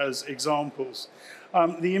charcuterie as examples.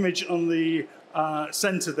 The image on the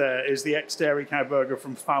centre there is the ex-dairy cow burger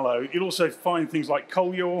from Fallow. You'll also find things like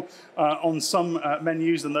collier on some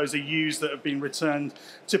menus, and those are ewes that have been returned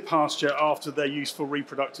to pasture after their useful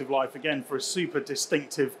reproductive life, again for a super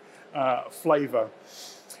distinctive flavour.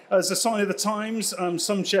 As a sign of the times,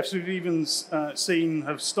 some chefs we've even seen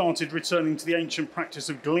have started returning to the ancient practice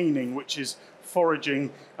of gleaning, which is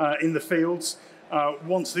foraging in the fields.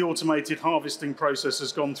 Once the automated harvesting process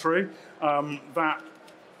has gone through, that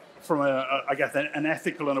from I guess an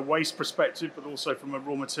ethical and a waste perspective, but also from a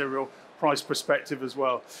raw material price perspective as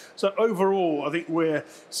well. So overall, I think we're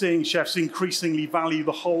seeing chefs increasingly value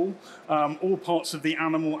the whole, all parts of the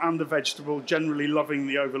animal and the vegetable, generally loving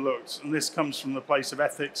the overlooked. And this comes from the place of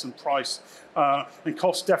ethics and price, and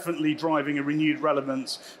cost definitely driving a renewed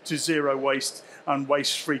relevance to zero waste and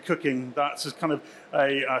waste-free cooking. That's a kind of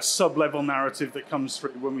a sub-level narrative that comes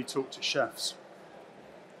through when we talk to chefs.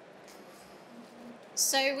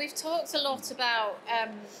 So we've talked a lot about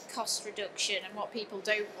cost reduction and what people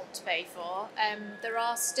don't want to pay for. There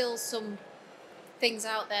are still some things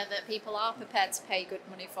out there that people are prepared to pay good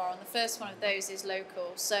money for, and the first one of those is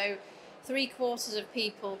local. So 3/4 of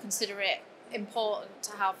people consider it important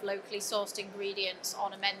to have locally sourced ingredients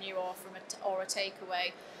on a menu or or a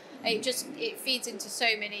takeaway. It feeds into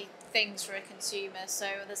so many things for a consumer. So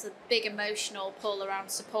there's a big emotional pull around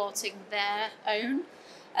supporting their own.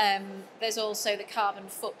 There's also the carbon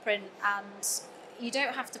footprint, and you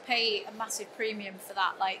don't have to pay a massive premium for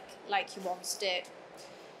that like you once did.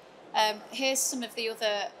 Here's some of the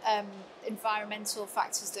other environmental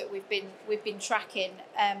factors that we've been tracking,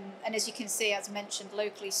 and as you can see, as mentioned,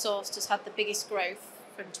 locally sourced has had the biggest growth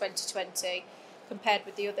from 2020 compared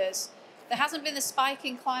with the others. There hasn't been the spike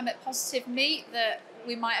in climate positive meat that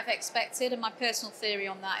we might have expected, and my personal theory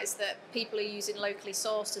on that is that people are using locally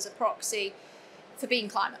sourced as a proxy for being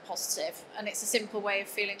climate positive, and it's a simple way of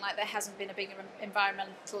feeling like there hasn't been a big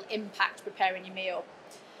environmental impact preparing your meal.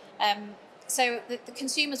 So the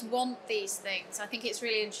consumers want these things. I think it's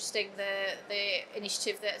really interesting, the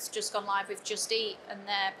initiative that's just gone live with Just Eat, and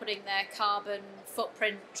they're putting their carbon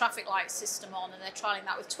footprint traffic light system on, and they're trialling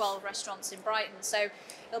that with 12 restaurants in Brighton. So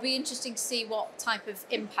it'll be interesting to see what type of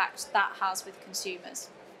impact that has with consumers.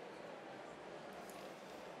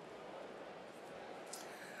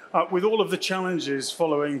 With all of the challenges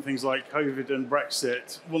following things like COVID and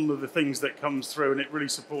Brexit, one of the things that comes through, and it really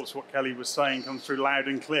supports what Kelly was saying, comes through loud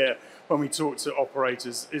and clear when we talk to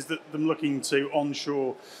operators, is that them looking to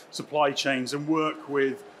onshore supply chains and work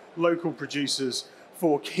with local producers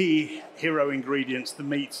for key hero ingredients, the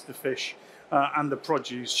meat, the fish, and the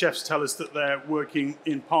produce. Chefs tell us that they're working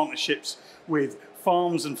in partnerships with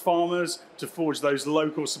farms and farmers to forge those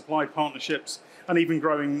local supply partnerships, and even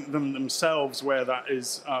growing them themselves where that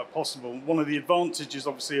is possible. One of the advantages,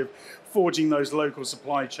 obviously, of forging those local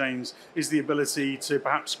supply chains is the ability to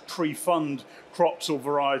perhaps pre-fund crops or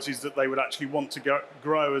varieties that they would actually want to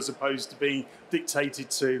grow, as opposed to being dictated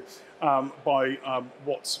to by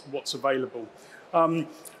what's available.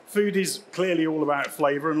 Food is clearly all about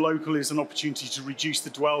flavour, and local is an opportunity to reduce the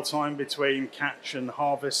dwell time between catch and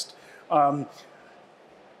harvest.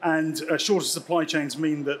 And shorter supply chains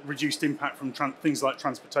mean that reduced impact from things like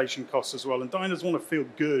transportation costs as well. And diners want to feel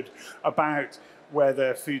good about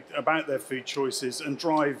their food choices and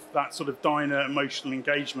drive that sort of diner emotional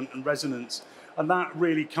engagement and resonance. And that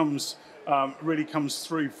really comes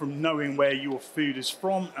through from knowing where your food is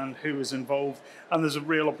from and who is involved. And there's a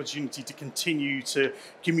real opportunity to continue to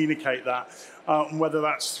communicate that, whether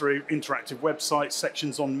that's through interactive websites,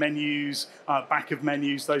 sections on menus, back of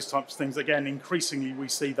menus, those types of things. Again, increasingly we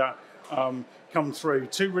see that come through.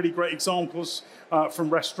 Two really great examples from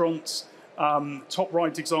restaurants. Top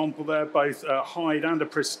right example there, both Hyde and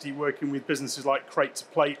Apricity working with businesses like Crate to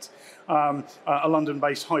Plate, a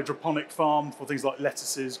London-based hydroponic farm for things like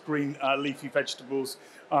lettuces, green leafy vegetables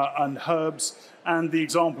and herbs. And the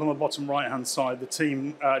example on the bottom right-hand side, the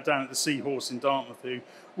team down at the Seahorse in Dartmouth, who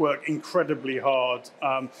work incredibly hard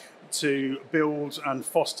to build and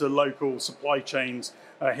foster local supply chains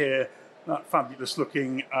here. That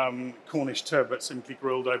fabulous-looking Cornish turbot simply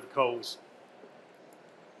grilled over coals.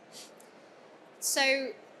 So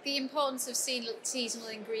the importance of seasonal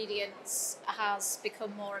ingredients has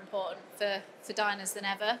become more important for diners than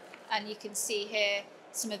ever, and you can see here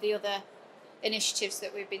some of the other initiatives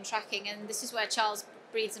that we've been tracking, and this is where Charles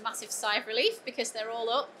breathes a massive sigh of relief, because they're all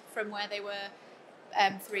up from where they were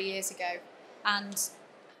 3 years ago. And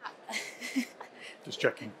just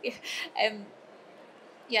checking.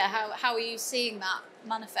 How are you seeing that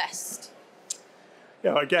manifest?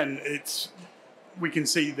 Yeah, again, we can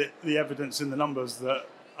see that the evidence in the numbers that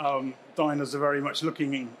diners are very much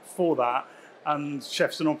looking for that, and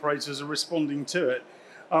chefs and operators are responding to it.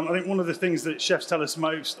 I think one of the things that chefs tell us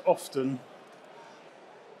most often,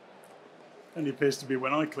 only appears to be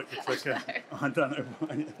when I click the clicker, I don't know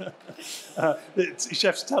why, that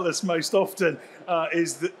chefs tell us most often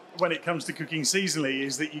is that when it comes to cooking seasonally,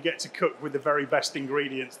 is that you get to cook with the very best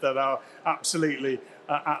ingredients that are absolutely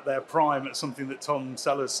at their prime. It's something that Tom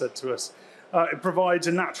Sellers said to us. It provides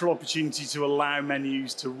a natural opportunity to allow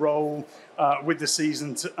menus to roll with the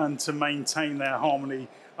season and to maintain their harmony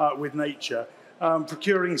with nature.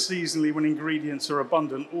 Procuring seasonally when ingredients are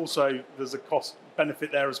abundant, also there's a cost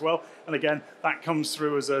benefit there as well. And again, that comes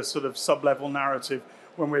through as a sort of sub-level narrative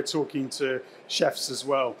when we're talking to chefs as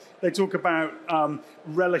well. They talk about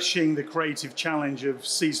relishing the creative challenge of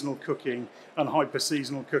seasonal cooking and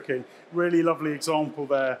hyper-seasonal cooking. Really lovely example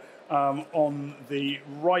there on the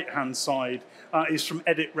right-hand side is from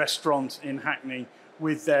Edit Restaurant in Hackney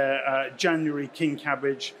with their January king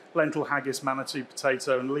cabbage, lentil haggis, Manitou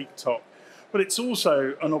potato and leek top. But it's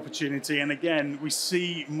also an opportunity, and again, we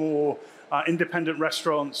see more independent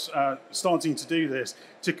restaurants starting to do this,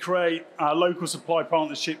 to create local supply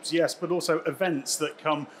partnerships, yes, but also events that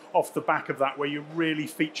come off the back of that, where you're really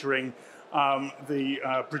featuring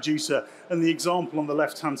the producer. And the example on the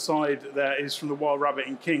left-hand side there is from the Wild Rabbit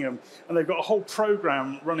in Kingham, and they've got a whole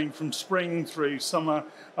program running from spring through summer,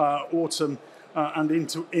 autumn, and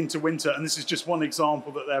into winter. And this is just one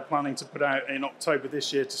example that they're planning to put out in October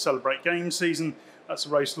this year to celebrate game season. That's a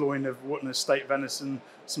roast loin of Wootton Estate venison,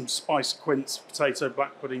 some spiced quince, potato,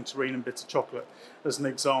 black pudding, terrine and bitter chocolate as an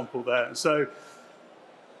example there. So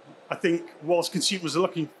I think whilst consumers are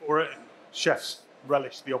looking for it, chefs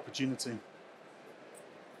relish the opportunity.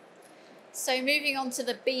 So moving on to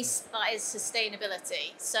the beast that is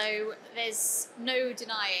sustainability. So there's no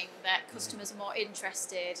denying that customers are more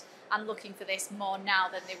interested and looking for this more now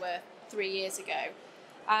than they were 3 years ago.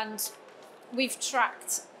 And we've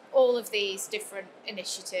tracked all of these different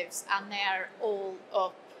initiatives and they're all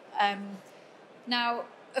up. Now,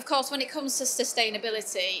 of course, when it comes to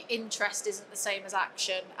sustainability, interest isn't the same as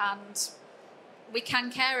action, and we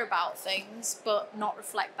can care about things but not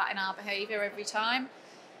reflect that in our behaviour every time.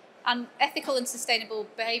 And ethical and sustainable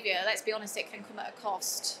behaviour, let's be honest, it can come at a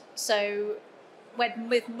cost. So when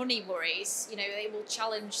with money worries, you know, they will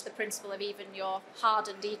challenge the principle of even your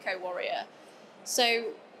hardened eco-warrior.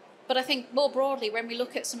 So, but I think more broadly, when we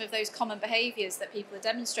look at some of those common behaviours that people are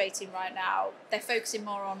demonstrating right now, they're focusing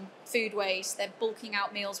more on food waste, they're bulking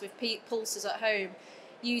out meals with pulses at home,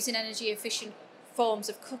 using energy efficient forms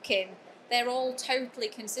of cooking. They're all totally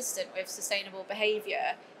consistent with sustainable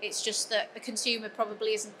behaviour. It's just that the consumer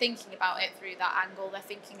probably isn't thinking about it through that angle. They're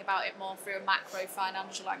thinking about it more through a macro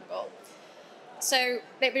financial angle. So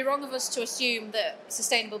it'd be wrong of us to assume that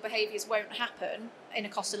sustainable behaviours won't happen in a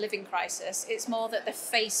cost of living crisis. It's more that the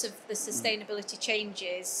face of the sustainability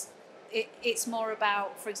changes. It's more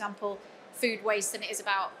about, for example, food waste than it is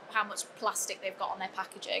about how much plastic they've got on their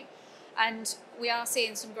packaging. And we are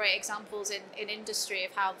seeing some great examples in industry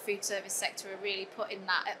of how the food service sector are really putting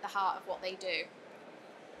that at the heart of what they do.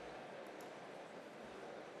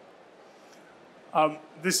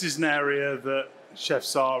 This is an area that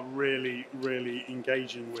chefs are really, really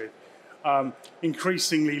engaging with.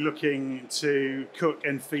 Increasingly looking to cook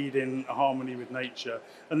and feed in harmony with nature.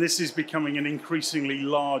 And this is becoming an increasingly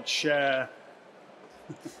large share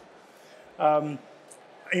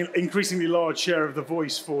increasingly large share of the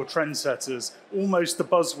voice for trendsetters. Almost the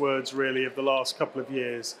buzzwords, really, of the last couple of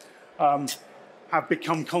years have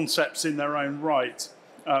become concepts in their own right.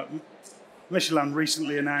 Michelin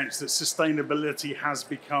recently announced that sustainability has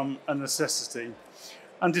become a necessity.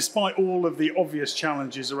 And despite all of the obvious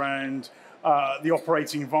challenges around the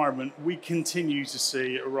operating environment, we continue to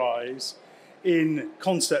see a rise in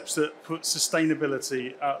concepts that put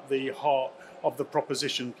sustainability at the heart of the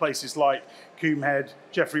proposition. Places like Coombehead,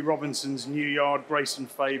 Geoffrey Robinson's New Yard, Grace and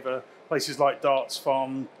Favour, places like Darts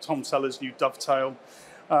Farm, Tom Seller's new Dovetail,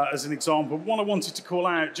 as an example. One I wanted to call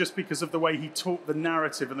out, just because of the way he talked, the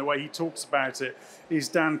narrative and the way he talks about it, is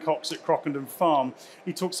Dan Cox at Crockenden Farm.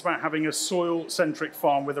 He talks about having a soil-centric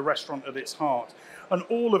farm with a restaurant at its heart. And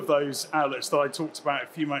all of those outlets that I talked about a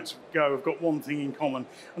few moments ago have got one thing in common,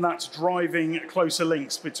 and that's driving closer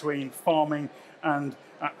links between farming and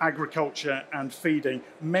agriculture and feeding.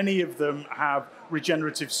 Many of them have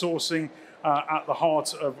regenerative sourcing at the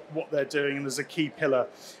heart of what they're doing, and there's a key pillar.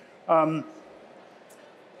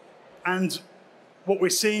 And what we're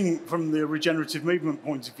seeing from the regenerative movement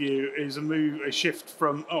point of view is a shift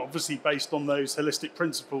from, obviously based on those holistic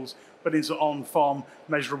principles, but into on-farm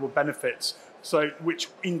measurable benefits. So, which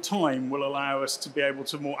in time will allow us to be able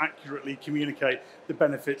to more accurately communicate the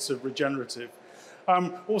benefits of regenerative.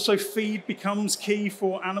 Also, feed becomes key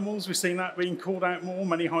for animals. We're seeing that being called out more,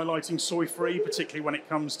 many highlighting soy-free, particularly when it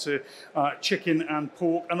comes to chicken and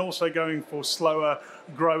pork, and also going for slower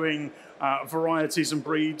growing varieties and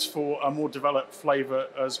breeds for a more developed flavour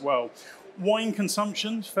as well. Wine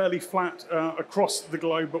consumption, fairly flat across the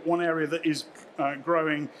globe, but one area that is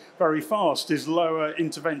growing very fast is lower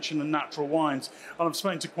intervention and natural wines. And I've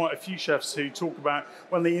spoken to quite a few chefs who talk about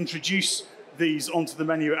when they introduce these onto the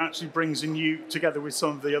menu, it actually brings a new, together with some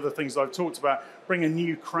of the other things I've talked about, bring a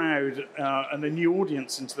new crowd and a new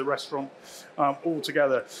audience into the restaurant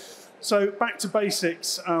altogether. So back to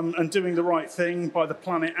basics and doing the right thing by the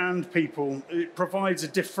planet and people. It provides a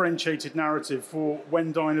differentiated narrative for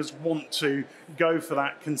when diners want to go for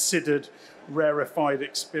that considered, rarefied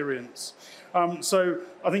experience. So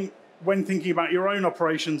I think when thinking about your own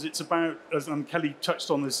operations, it's about, as Kelly touched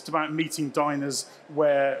on this, it's about meeting diners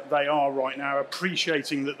where they are right now,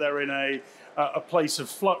 appreciating that they're in a place of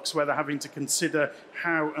flux where they're having to consider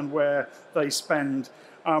how and where they spend.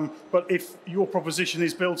 But if your proposition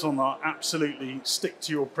is built on that, absolutely stick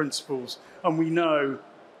to your principles. And we know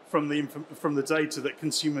from the data that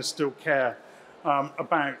consumers still care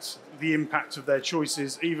about the impact of their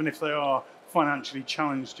choices, even if they are financially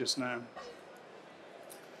challenged just now.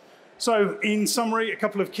 So in summary, a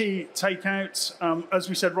couple of key takeouts. As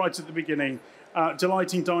we said right at the beginning,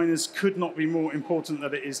 delighting diners could not be more important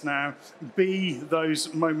than it is now. Be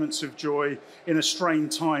those moments of joy in a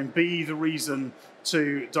strained time. Be the reason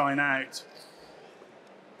to dine out.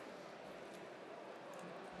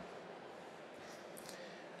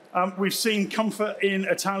 We've seen comfort in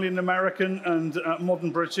Italian, American, and modern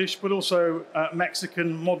British, but also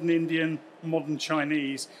Mexican, modern Indian, modern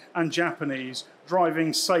Chinese, and Japanese,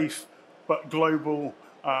 driving safe but global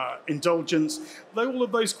indulgence. All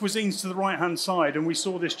of those cuisines to the right-hand side, and we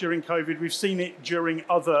saw this during COVID, we've seen it during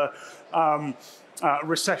other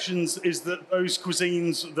recessions, is that those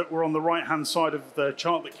cuisines that were on the right-hand side of the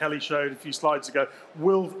chart that Kelly showed a few slides ago,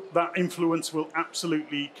 that influence will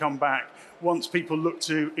absolutely come back once people look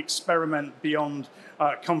to experiment beyond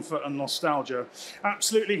comfort and nostalgia.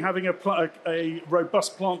 Absolutely having a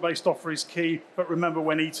robust plant-based offer is key, but remember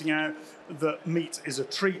when eating out that meat is a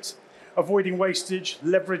treat. Avoiding wastage,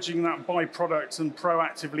 leveraging that byproduct and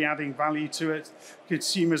proactively adding value to it.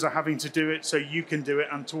 Consumers are having to do it, so you can do it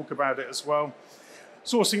and talk about it as well.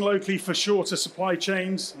 Sourcing locally for shorter supply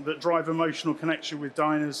chains that drive emotional connection with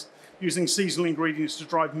diners. Using seasonal ingredients to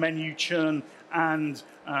drive menu churn and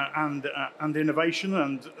innovation,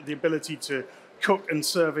 and the ability to cook and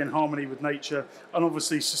serve in harmony with nature. And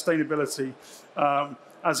obviously sustainability,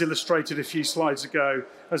 as illustrated a few slides ago,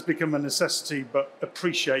 has become a necessity, but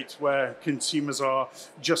appreciate where consumers are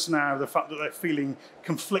just now, the fact that they're feeling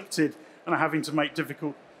conflicted and are having to make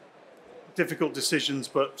difficult decisions,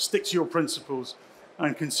 but stick to your principles,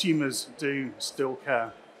 and consumers do still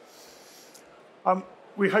care.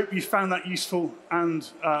 We hope you found that useful and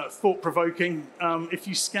thought-provoking. If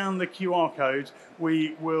you scan the QR code,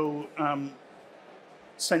 we will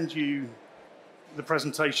send you the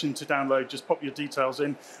presentation to download. Just pop your details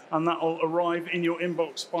in, and that will arrive in your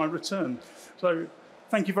inbox by return. So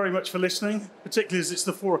thank you very much for listening, particularly as it's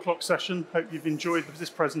the 4 o'clock session. Hope you've enjoyed this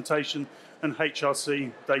presentation and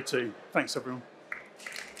HRC Day 2. Thanks, everyone.